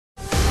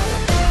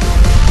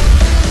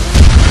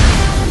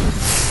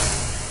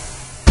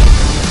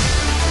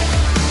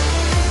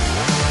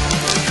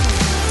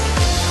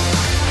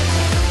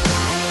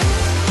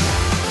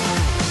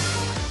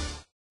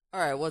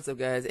Alright, what's up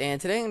guys? And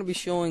today I'm going to be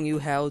showing you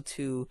how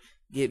to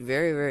get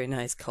very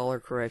nice color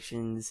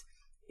corrections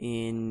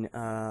in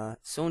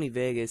Sony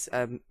Vegas.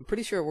 I'm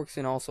pretty sure it works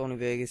in all Sony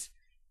Vegas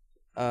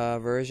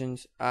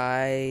versions.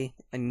 I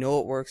know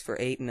it works for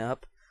 8 and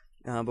up,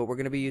 but we're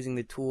going to be using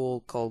the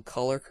tool called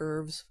Color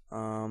Curves.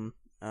 I'm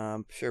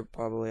sure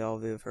probably all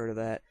of you have heard of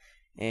that.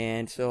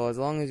 And so as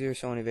long as your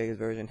Sony Vegas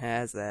version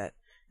has that,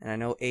 and I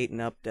know 8 and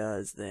up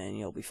does, then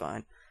you'll be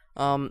fine.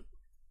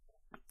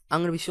 I'm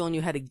going to be showing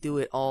you how to do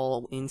it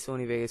all in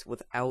Sony Vegas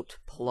without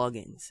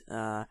plugins.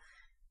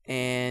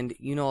 And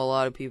you know, a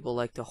lot of people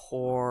like to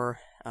whore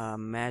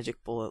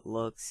magic bullet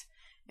looks,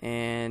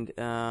 and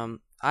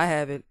I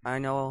have it. I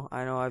know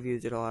I've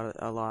used it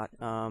a lot.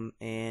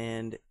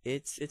 And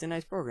it's a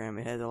nice program.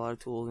 It has a lot of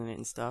tools in it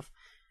and stuff.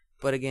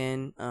 But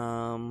again,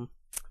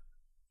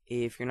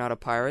 if you're not a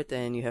pirate,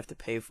 then you have to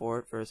pay for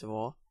it, first of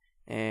all.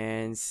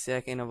 And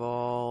second of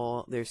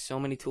all, there's so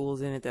many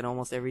tools in it that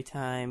almost every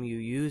time you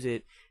use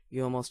it,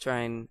 you almost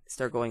try and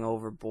start going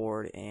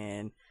overboard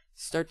and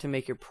start to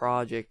make your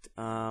project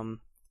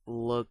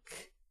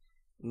look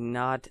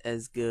not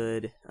as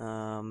good,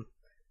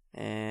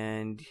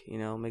 and you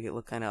know, make it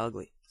look kind of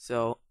ugly.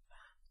 So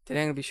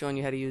today I'm going to be showing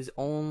you how to use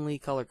only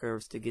color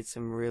curves to get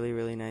some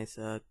really nice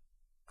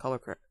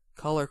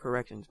color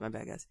corrections. My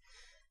bad, guys.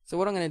 So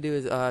what I'm going to do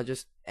is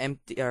just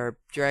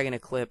drag in a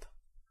clip,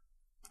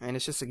 and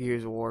it's just a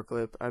Gears of War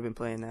clip. I've been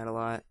playing that a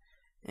lot,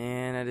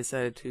 and I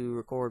decided to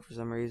record for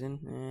some reason,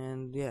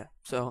 and yeah.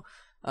 So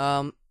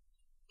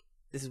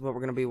this is what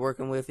we're gonna be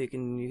working with. You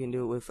can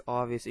do it with,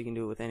 obviously you can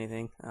do it with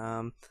anything.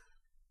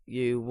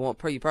 You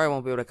probably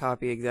won't be able to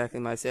copy exactly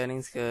my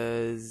settings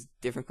because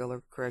different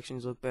color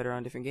corrections look better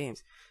on different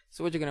games.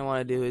 So what you're gonna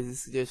want to do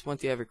is just,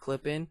 once you have your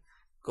clip in,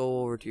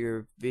 go over to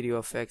your video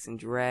effects and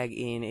drag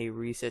in a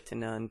reset to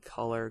none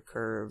color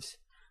curves.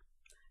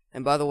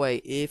 And by the way,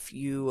 if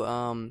you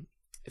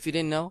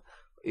didn't know,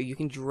 you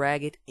can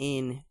drag it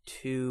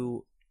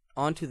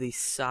onto the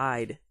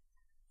side.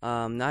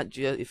 Not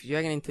just if you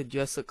drag it into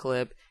just a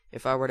clip.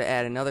 If I were to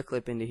add another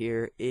clip into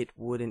here, it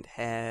wouldn't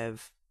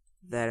have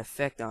that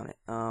effect on it.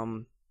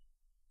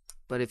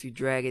 But if you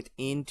drag it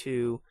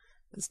into,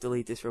 let's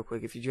delete this real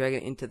quick. If you drag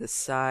it into the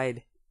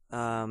side,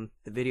 the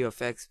video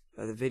effects,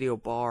 the video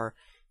bar,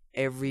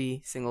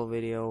 every single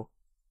video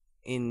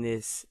in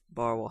this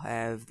bar will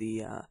have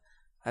the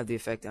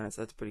effect on it.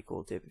 So that's a pretty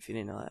cool tip if you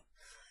didn't know that.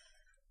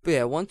 But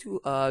yeah, want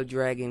to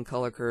drag in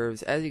color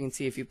curves. As you can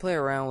see, if you play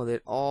around with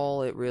it,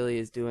 all it really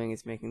is doing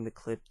is making the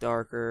clip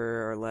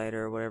darker or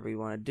lighter or whatever you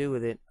want to do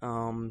with it.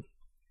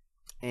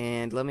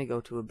 And let me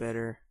go to a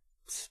better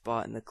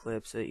spot in the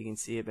clip so that you can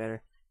see it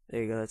better.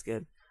 There you go, that's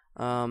good.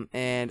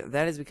 And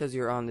that is because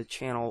you're on the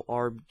channel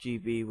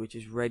RGB, which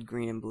is red,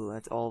 green, and blue.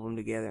 That's all of them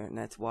together, and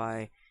that's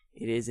why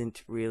it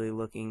isn't really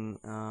looking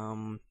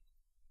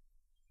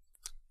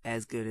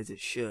as good as it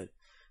should.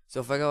 So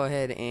if I go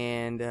ahead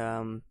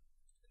and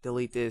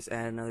delete this,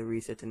 add another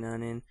reset to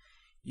none in,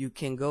 you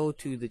can go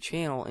to the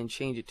channel and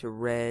change it to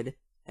red,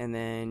 and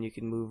then you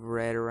can move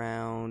red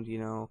around, you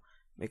know,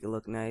 make it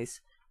look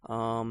nice.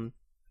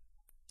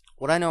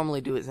 What I normally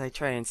do is I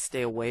try and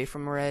stay away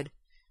from red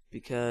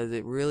because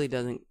it really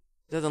doesn't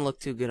look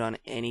too good on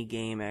any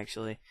game,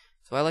 actually.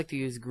 So I like to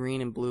use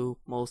green and blue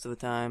most of the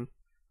time.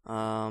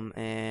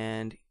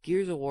 And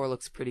Gears of War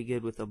looks pretty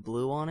good with a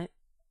blue on it.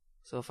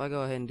 So if I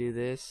go ahead and do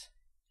this,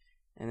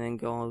 and then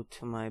go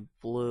to my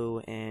blue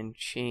and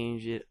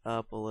change it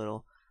up a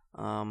little.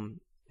 And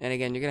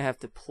again, you're going to have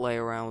to play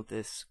around with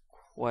this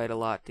quite a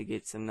lot to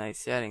get some nice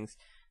settings.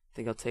 I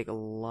think I'll take a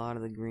lot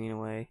of the green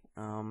away.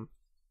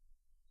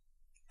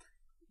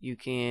 You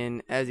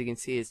can, as you can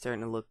see, it's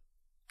starting to look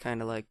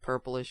kind of like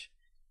purplish,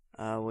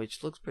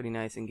 which looks pretty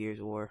nice in Gears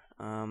of War.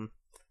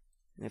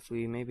 If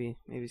we maybe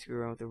screw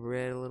around with the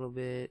red a little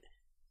bit.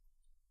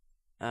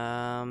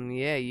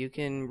 Yeah, you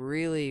can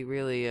really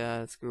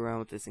screw around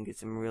with this and get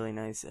some really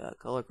nice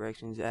color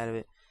corrections out of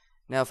it.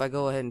 Now, if I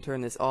go ahead and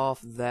turn this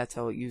off, that's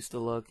how it used to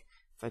look.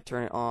 If I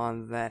turn it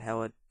on, that's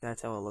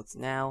how it looks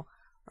now.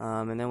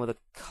 And then with a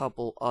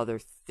couple other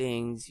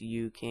things,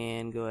 you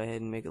can go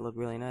ahead and make it look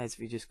really nice. If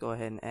you just go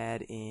ahead and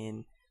add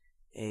in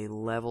a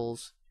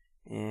levels,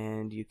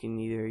 and you can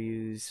either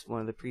use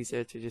one of the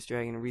presets or just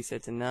drag in a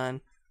reset to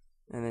none,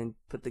 and then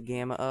put the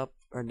gamma up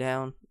or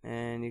down,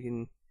 and you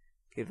can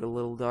get it a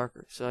little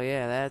darker. So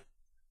yeah,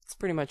 that's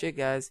pretty much it,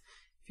 guys.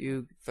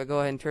 If I go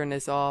ahead and turn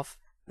this off,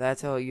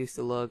 that's how it used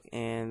to look,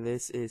 and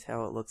this is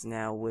how it looks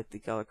now with the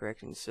color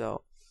correction.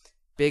 So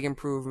big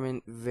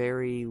improvement,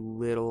 very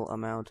little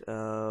amount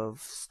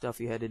of stuff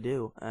you had to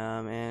do,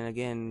 and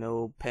again,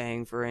 no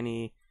paying for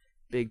any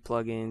big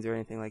plugins or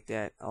anything like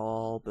that,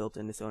 all built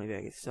into Sony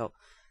Vegas. So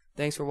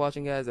thanks for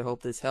watching, guys. I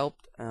hope this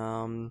helped,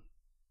 and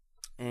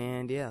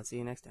yeah, I'll see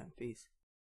you next time. Peace.